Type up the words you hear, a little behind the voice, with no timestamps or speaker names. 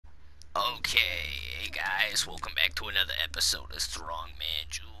Okay, hey guys, welcome back to another episode of SRONG Man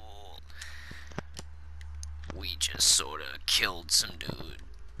JUUL. We just sorta killed some dude.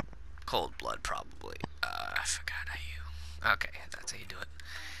 Cold blood, probably. I forgot how you. Okay, that's how you do it.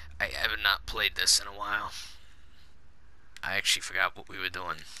 I have not played this in a while. I actually forgot what we were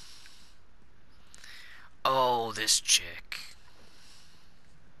doing. Oh, this chick.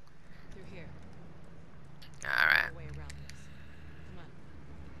 Through here. Alright. A way around this.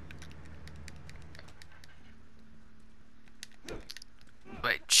 Come on.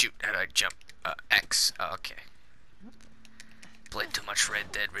 Wait, shoot, how do I jump? X. Oh, okay. Played too much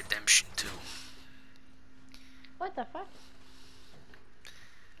Red Dead Redemption 2. What the fuck?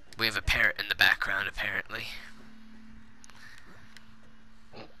 We have a parrot in the background, apparently.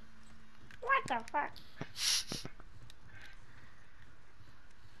 What the fuck?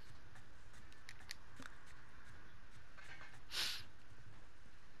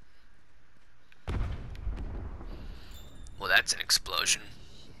 Well, that's an explosion.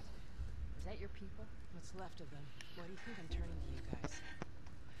 Shit. Is that your people? What's left of them? Why do you think I'm turning to you guys?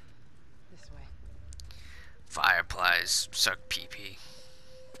 This way. Fireflies suck pee-pee.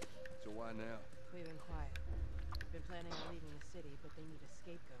 So why now? We've been quiet. Been planning on leaving the city, but they need a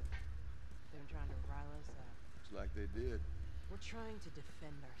scapegoat. They're trying to rile us up. Looks like they did. We're trying to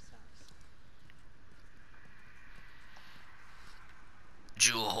defend ourselves.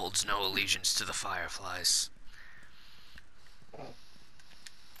 Jewel holds no allegiance to the Fireflies.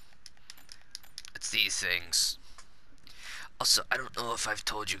 It's these things. Also, I don't know if I've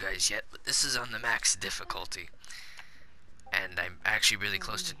told you guys yet, but this is on the max difficulty. And I'm actually really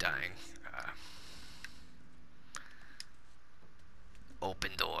close to dying.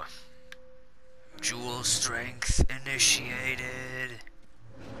 Open door. Jewel strength initiated.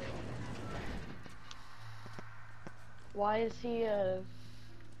 Why is he a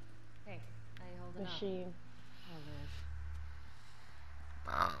Hey, how you holding machine? up?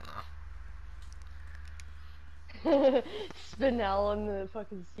 I'll live. I don't know. Spinell in the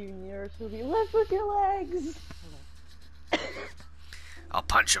fucking Steven Universe movie. Lift with your legs! Hello. I'll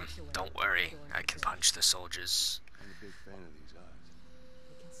punch him. Don't worry. I can punch the soldiers. I'm a big fan of these odds.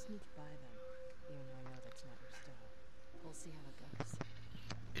 We can sneak by them, even though I know that's not your style. We'll see how it goes.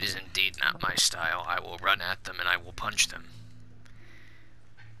 It is indeed not my style. I will run at them and I will punch them.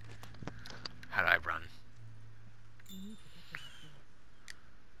 How do I run?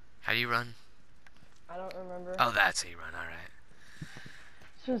 How do you run? I don't remember. Oh, that's how you run. Alright.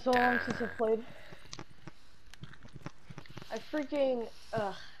 It's been so long since I played. I freaking,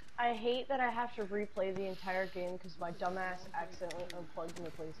 I hate that I have to replay the entire game because my dumbass accidentally unplugged my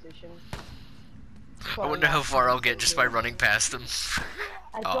PlayStation. I wonder how far I'll get just by running past them.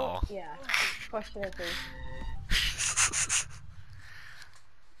 I don't, yeah. Question answered.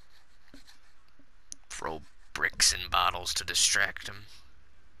 Throw bricks and bottles to distract him.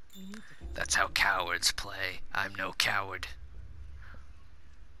 That's how cowards play. I'm no coward.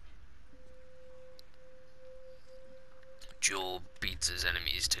 Joel beats his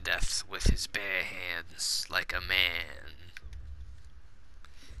enemies to death with his bare hands, like a man.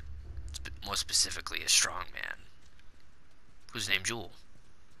 More specifically, a strong man. Who's named Joel?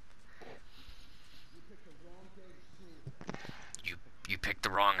 You picked the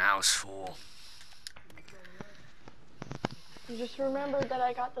wrong house, fool. Just remembered that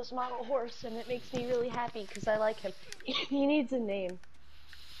I got this model horse and it makes me really happy because I like him. He needs a name.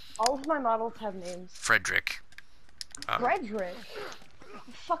 All of my models have names. Frederick. Frederick? What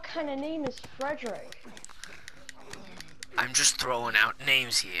the fuck kind of name is Frederick? I'm just throwing out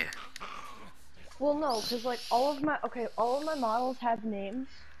names here. Well, no, because like all of my models have names.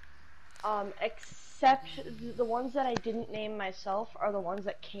 Except the ones that I didn't name myself are the ones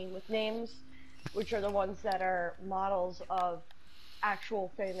that came with names, which are the ones that are models of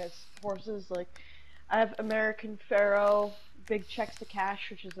actual famous horses. Like, I have American Pharaoh, Big Checks to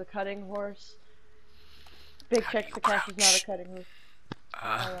Cash, which is the cutting horse. Big Checks to Cash is not a cutting horse.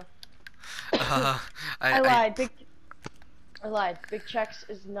 I lied. I lied. Big Checks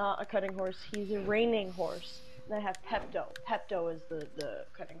is not a cutting horse. He's a reining horse. And I have Pepto. Pepto is the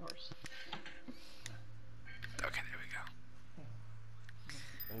cutting horse. Okay, there we go.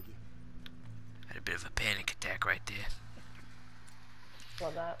 Thank you. Had a bit of a panic attack right there.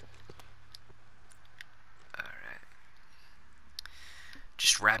 Love that. Alright.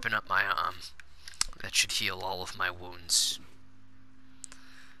 Just wrapping up my arm. That should heal all of my wounds.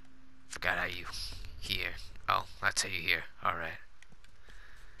 Forgot how you hear. Oh, that's how you hear. Alright.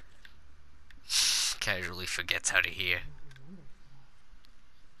 Casually forgets how to hear.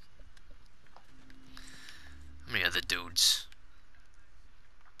 How many other dudes?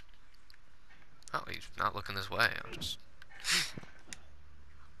 Oh, he's not looking this way. I'll just...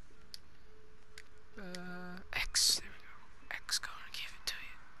 X. There we go. X, gonna give it to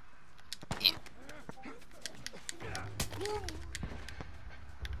you. Yeah.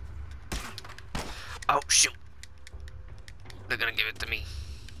 Oh, shoot. They're gonna give it to me.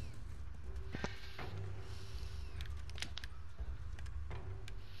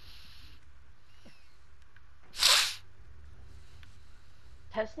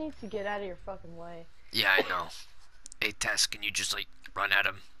 Tess needs to get out of your fucking way. Yeah, I know. Hey, Tess, can you just, like, run at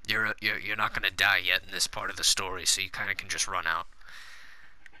him? You're not gonna die yet in this part of the story, so you kind of can just run out.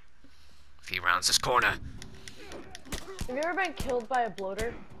 If he rounds this corner. Have you ever been killed by a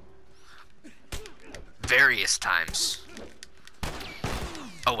bloater? Various times.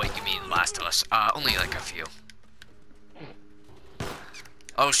 Oh, wait, you mean Last of Us? Only, like, a few.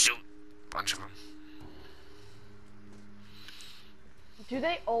 Oh, shoot. Bunch of them. Do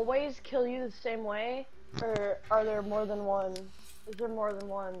they always kill you the same way? Or are there more than one? Is there more than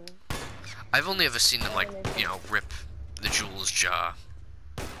one? I've only ever seen them, like, you know, rip the Juul's jaw.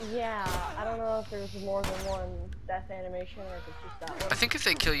 Yeah, I don't know if there's more than one death animation or if it's just that one. I think if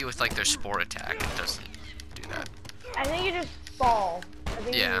they kill you with, like, their spore attack, it doesn't do that. I think you just fall. I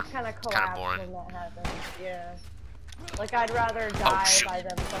think you Yeah, just kind of kinda collapse boring. when that happens. Yeah. Like, I'd rather die by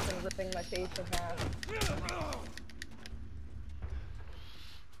them fucking ripping my face in half.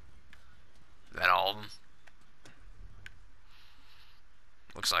 Is that all of them?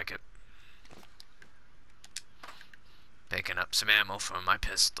 Looks like it. Picking up some ammo for my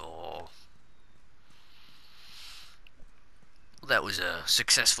pistol. Well, that was a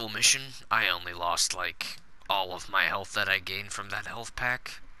successful mission. I only lost, like, all of my health that I gained from that health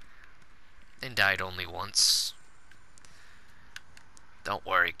pack. And died only once. Don't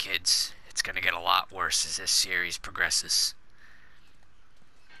worry, kids. It's gonna get a lot worse as this series progresses.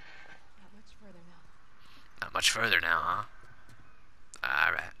 Not much further now. Not much further now, huh?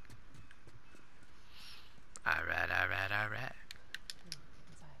 Alright. Alright. Inside.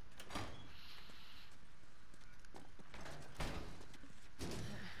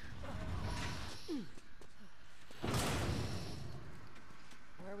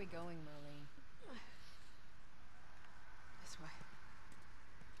 Where are we going, Marlene? This way.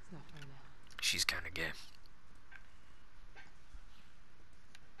 It's not far now. She's kinda gay.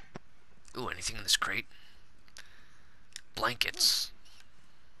 Ooh, anything in this crate? Blankets.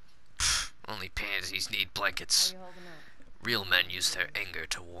 Pfft, only pansies need How blankets. you holding up? Real men use their anger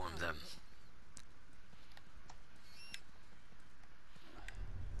to warm them.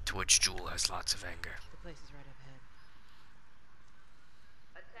 To which Juul has lots of anger. The place is right up ahead.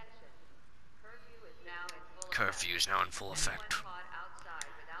 Attention. Curfew is now in full effect. Caught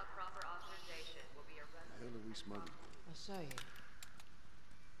outside without proper authorization will be The arrested. hell are we smuggling? I'll show you.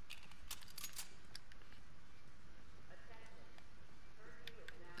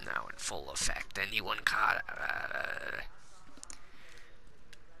 Now in full effect. Anyone caught?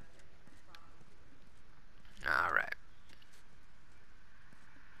 Alright.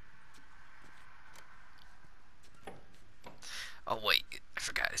 Oh wait, I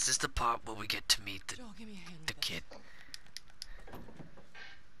forgot. Is this the part where we get to meet the Joel, give me a hand with the this. kid?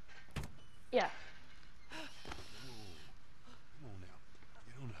 Yeah. Come on now.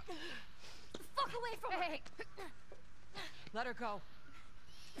 Get on up. Fuck away from her! Hey! Let her go.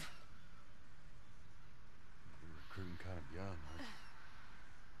 You're recruiting kind of young, aren't you?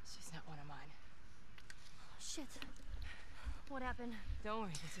 She's not one of mine. Shit. What happened? Don't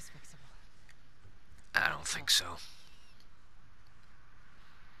worry, this is fixable. I don't think so.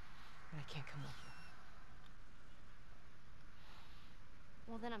 But I can't come with you.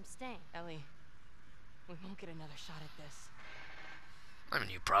 Well, then I'm staying. Ellie, we won't get another shot at this. I mean,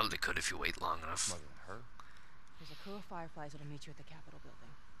 you probably could if you wait long enough. Smuggling her? There's a crew of Fireflies that'll meet you at the Capitol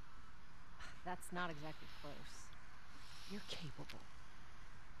building. That's not exactly close. You're capable.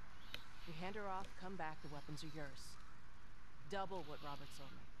 We hand her off, come back, the weapons are yours. Double what Robert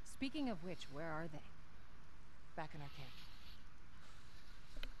sold me. Speaking of which, where are they? Back in our camp.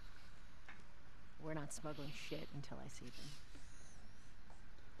 We're not smuggling shit until I see them.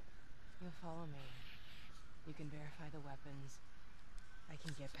 You'll follow me. You can verify the weapons. I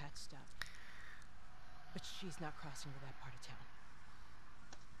can get patched up. But she's not crossing to that part of town.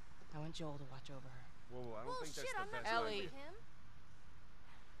 I want Joel to watch over her. Whoa, I don't think that's the best Ellie. idea.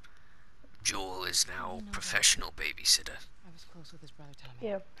 Joel is now know that. professional babysitter. I was close with his brother Tommy.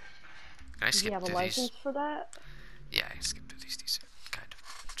 Yeah. Can I Do you skip have a through license these? for that? Yeah, I skipped through these. These are kind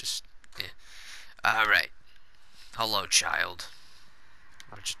of just Alright. Hello, child.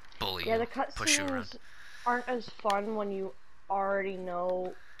 I'll just bully Yeah, you, the push you around. cutscenes aren't as fun when you already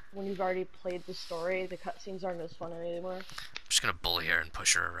know when you've already played the story, the cutscenes aren't as fun anymore. I'm just gonna bully her and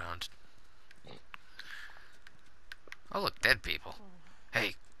push her around. Oh look, dead people. Oh,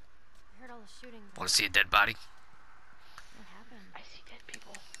 Hey, I heard all the shooting. wanna see a dead body? What happened? I see dead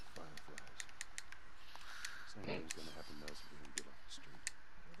people. Fireflies. Same thing's gonna happen to us if we don't get off the street.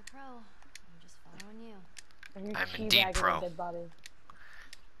 You're the pro. I'm just following you. And you're I'm indeed teabagging pro. a dead body.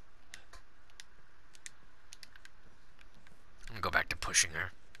 I'm gonna go back to pushing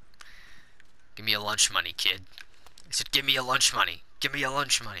her. Give me your lunch money, kid. I said, give me your lunch money. Give me your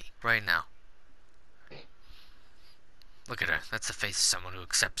lunch money. Right now. Look at her. That's the face of someone who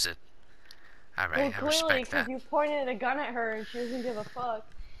accepts it. Alright, Well, I clearly, respect because that. you pointed a gun at her and she doesn't give a fuck.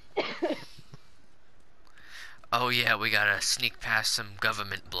 Oh yeah, we gotta sneak past some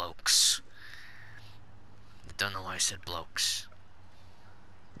government blokes. Don't know why I said blokes.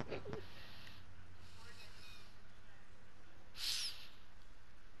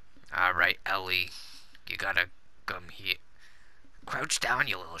 Alright, Ellie. You gotta come here. Crouch down,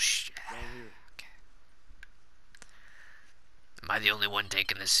 you little shit. Down here. Am I the only one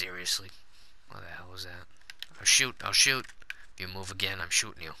taking this seriously? What the hell was that? I'll shoot, I'll shoot. If you move again, I'm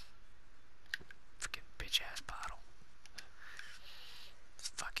shooting you. Freaking bitch ass bottle. The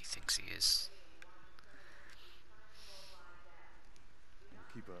fuck he thinks he is.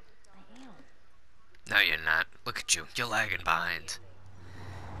 Keep up. I am. No, you're not. Look at you. You're lagging behind.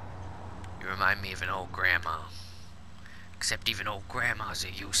 You remind me of an old grandma. Except even old grandmas are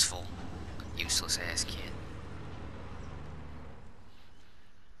useful. Useless ass kid.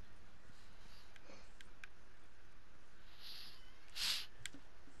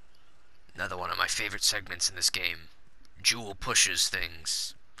 Another one of my favorite segments in this game. Jewel pushes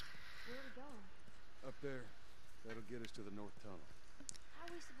things. Where are we going? Up there. That'll get us to the north tunnel. How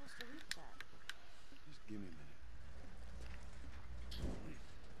are we supposed to reach that? Just give me a minute.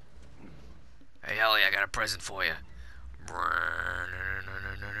 Hey Ellie, I got a present for you.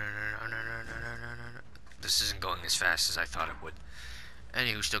 This isn't going as fast as I thought it would.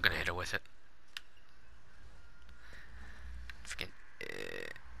 Anywho, still gonna hit her with it. Freaking.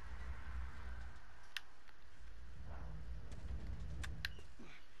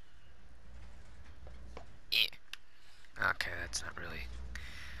 Yeah. Okay, that's not really.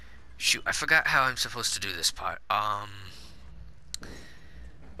 Shoot, I forgot how I'm supposed to do this part. Oh,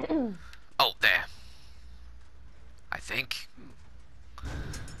 there. I think.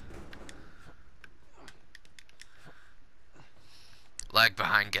 Lag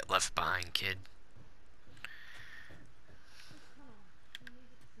behind, get left behind, kid.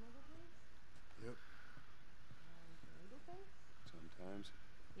 Yep. Sometimes.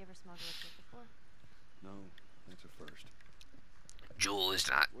 You ever smuggled a kid before? No, that's a first. Jewel is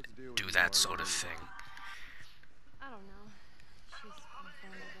not What's the deal with do you that already? sort of thing. I don't know. She's my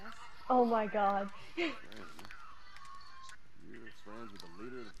friend, I guess. Oh my god. Friend, huh? You're friends with the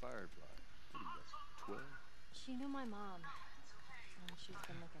leader of the Firefly. What are you, 12? She knew my mom. And she's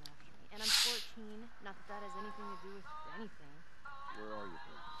been looking after me. And I'm 14. Not that that has anything to do with anything. Where are your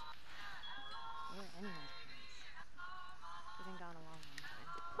parents? Where are anyone's parents? They've been gone a long time.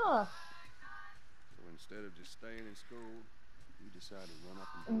 Huh. So instead of just staying in school, you decide to run up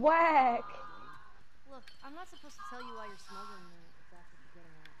and down. Whack. Look, I'm not supposed to tell you why you're smuggling me, if that's what you're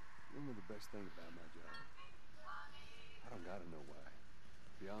getting at. You know the best thing about my job? I don't gotta know why.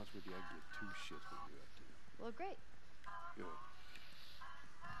 To be honest with you, I give two shits what you're up to. Well, great. Good.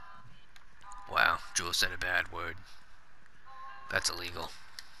 Wow, Jewel said a bad word. That's illegal.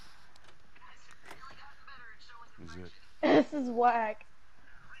 Is it? This is whack.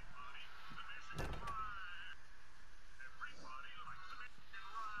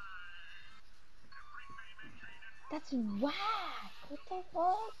 That's whack. What the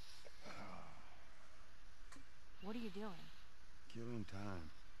fuck? What are you doing? Killing time.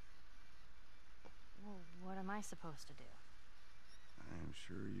 Well, what am I supposed to do? I am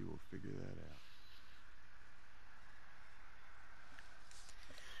sure you will figure that out.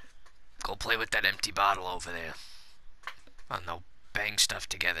 Go play with that empty bottle over there. Oh no, bang stuff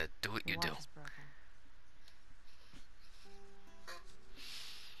together. Do what you do. Watch is broken.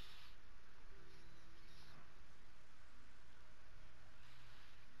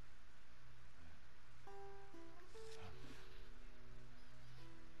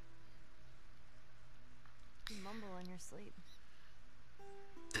 You mumble in your sleep.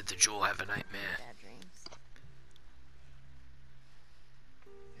 Did the Jewel have a nightmare? Bad dreams.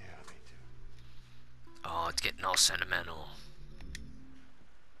 Yeah, me too. Oh, it's getting all sentimental.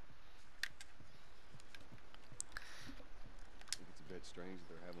 Think it's a bit strange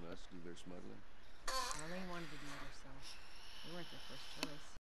that they're having us do their smuggling? Well, they wanted to do it herself. We weren't their first choice.